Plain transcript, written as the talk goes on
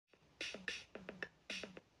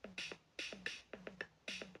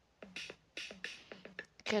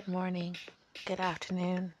Good morning, good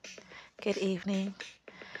afternoon, good evening.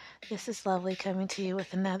 This is Lovely coming to you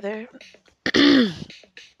with another,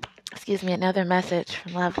 another message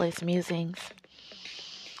from Lovely's Musings.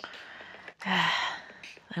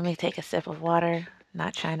 Let me take a sip of water.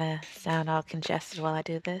 Not trying to sound all congested while I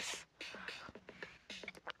do this.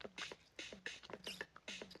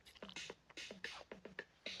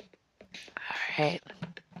 All right.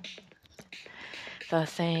 So I was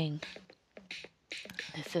saying,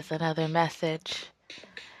 this is another message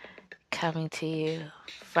coming to you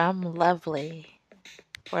from Lovely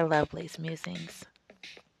for Lovely's Musings.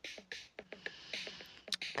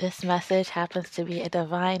 This message happens to be a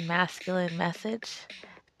divine masculine message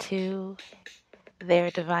to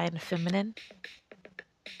their divine feminine.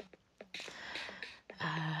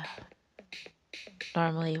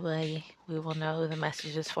 Normally we will know who the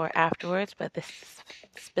message is for afterwards, but this is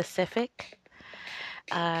specific.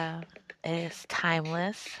 It is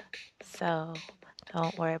timeless, so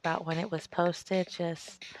don't worry about when it was posted.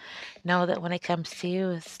 Just know that when it comes to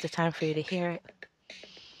you, it's the time for you to hear it.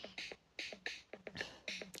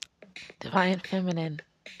 Divine feminine.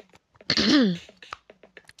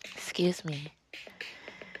 Excuse me.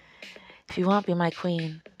 If you won't be my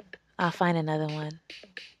queen, I'll find another one.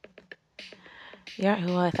 You aren't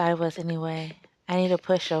who I thought I was anyway. I need a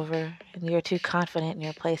pushover, and you're too confident in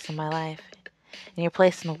your place in my life, in your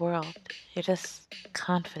place in the world. You're just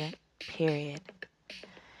confident, period.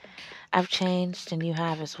 I've changed, and you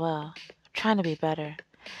have as well. I'm trying to be better.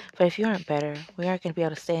 But if you aren't better, we aren't going to be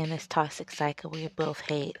able to stay in this toxic cycle we both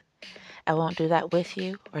hate. I won't do that with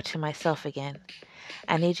you or to myself again.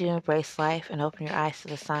 I need you to embrace life and open your eyes to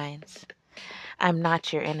the signs. I'm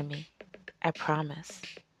not your enemy. I promise.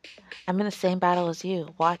 I'm in the same battle as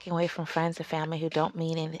you, walking away from friends and family who don't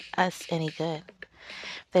mean us any good.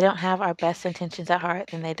 If they don't have our best intentions at heart,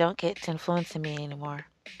 then they don't get to influencing me anymore.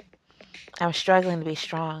 I'm struggling to be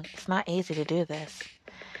strong. It's not easy to do this.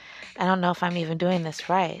 I don't know if I'm even doing this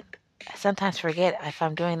right. I sometimes forget if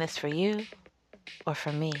I'm doing this for you or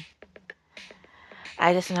for me.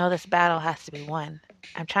 I just know this battle has to be won.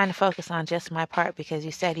 I'm trying to focus on just my part because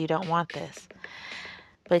you said you don't want this.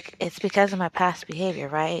 But it's because of my past behavior,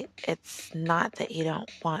 right? It's not that you don't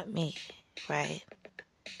want me, right?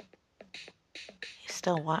 You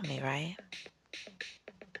still want me, right?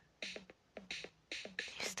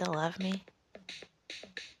 You still love me?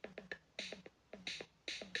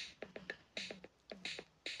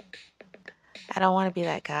 I don't want to be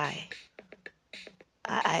that guy.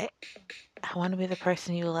 I want to be the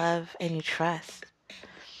person you love and you trust.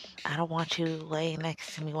 I don't want you laying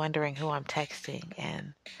next to me wondering who I'm texting,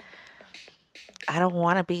 and I don't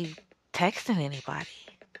want to be texting anybody.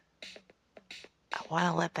 I want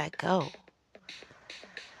to let that go.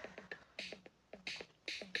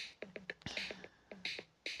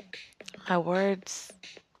 My words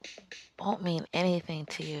won't mean anything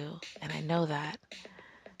to you, and I know that.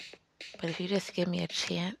 But if you just give me a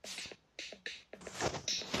chance,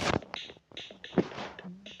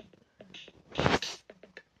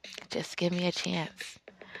 just give me a chance,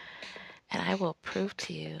 and I will prove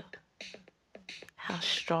to you how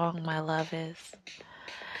strong my love is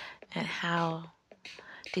and how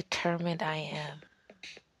determined I am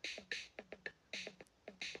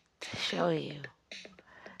to show you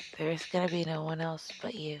there's going to be no one else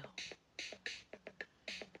but you.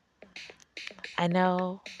 I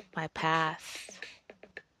know my past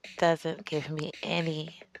doesn't give me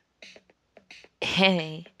any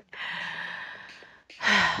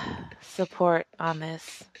support on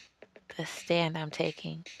this stand I'm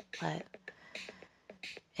taking, but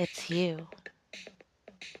it's you.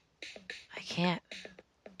 I can't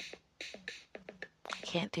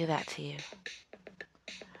do that to you.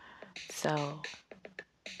 So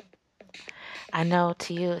I know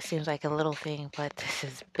to you it seems like a little thing, but this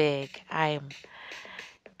is big. I'm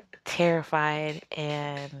terrified,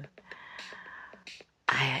 and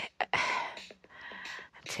I'm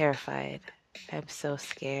terrified. I'm so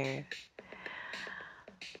scared.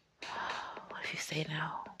 What if you say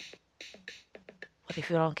no? What if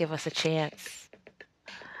you don't give us a chance?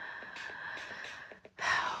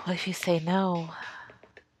 What if you say no?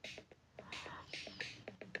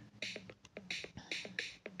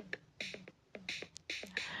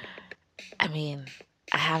 I mean,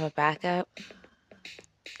 I have a backup.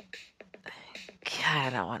 God, I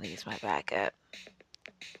don't want to use my backup.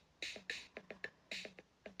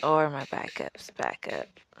 Or my backup's backup.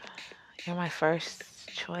 You're my first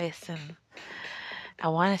choice, and I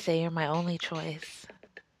want to say you're my only choice.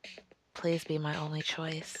 Please be my only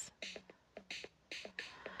choice.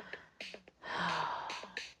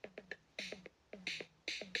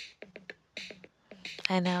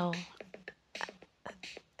 I know,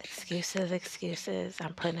 excuses.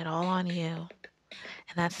 I'm putting it all on you, and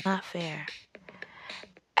that's not fair.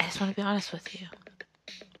 I just want to be honest with you.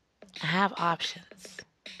 I have options,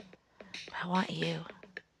 but I want you.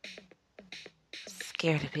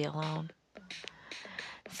 Scared to be alone.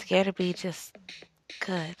 Scared to be just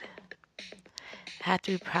good. I have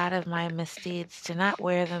to be proud of my misdeeds, to not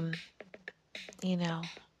wear them, you know,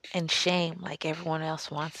 in shame like everyone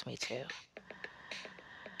else wants me to.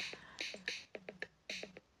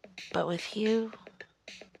 But with you,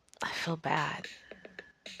 I feel bad.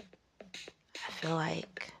 I feel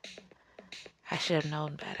like I should have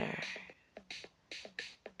known better.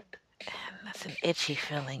 And that's an itchy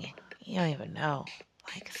feeling. You don't even know.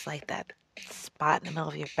 Like, it's like that spot in the middle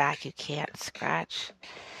of your back you can't scratch.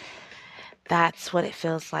 That's what it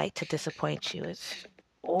feels like to disappoint you. It's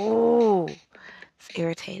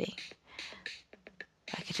irritating.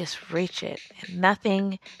 I could just reach it, and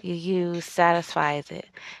nothing you use satisfies it.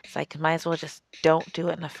 It's like you might as well just don't do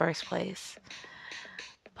it in the first place.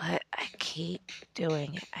 But I keep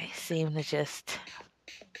doing it. I seem to just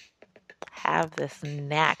have this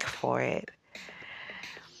knack for it.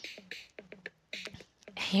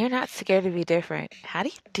 You're not scared to be different. How do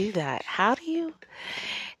you do that? How do you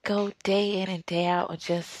go day in and day out and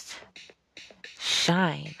just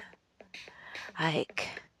shine? Like,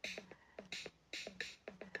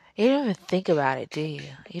 you don't even think about it, do you?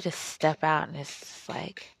 You just step out and it's just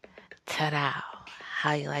like, ta-da,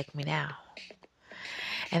 how you like me now?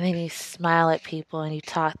 And then you smile at people and you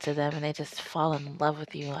talk to them and they just fall in love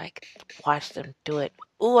with you. Like, watch them do it.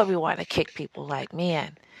 Ooh, I be wanting to kick people like,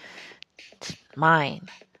 man, it's mine.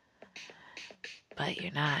 But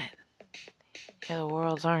you're not. You're the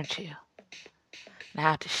world's, aren't you? And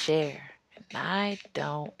I have to share. And I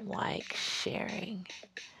don't like sharing.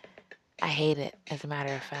 I hate it, as a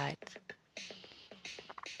matter of fact.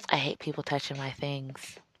 I hate people touching my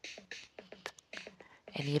things.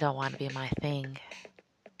 And you don't want to be my thing.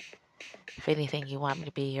 If anything, you want me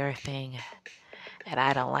to be your thing. And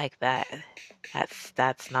I don't like that.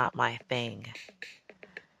 That's not my thing.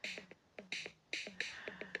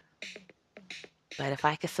 But if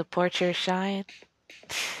I could support your shine,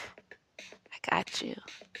 I got you.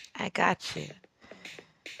 I got you.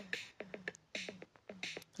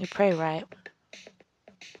 You pray, right?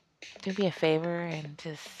 Do me a favor and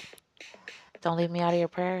just don't leave me out of your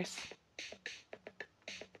prayers.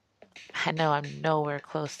 I know I'm nowhere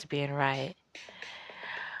close to being right,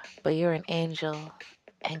 but you're an angel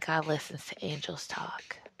and God listens to angels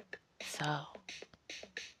talk. So,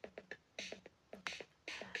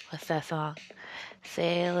 what's that song?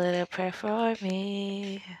 Say a little prayer for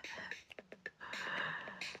me.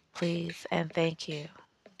 Please and thank you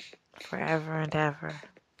forever and ever.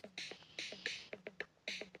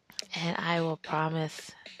 And I will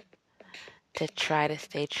promise to try to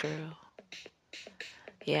stay true.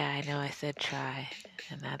 Yeah, I know I said try,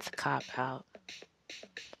 and that's a cop-out.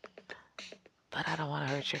 But I don't want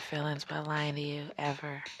to hurt your feelings by lying to you,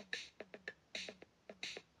 ever.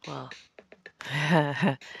 Well,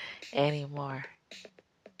 anymore.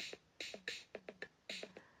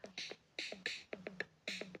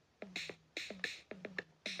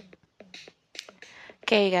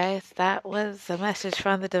 Okay, guys, that was a message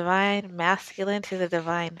from the divine masculine to the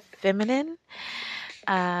divine feminine.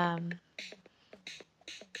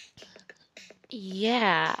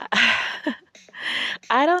 Yeah.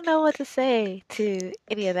 I don't know what to say to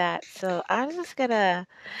any of that, so I'm just gonna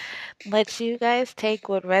let you guys take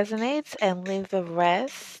what resonates and leave the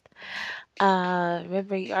rest.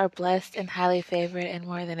 Remember, you are blessed and highly favored and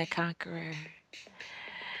more than a conqueror.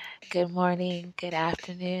 Good morning, good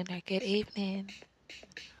afternoon, or good evening.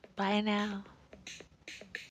 Bye now.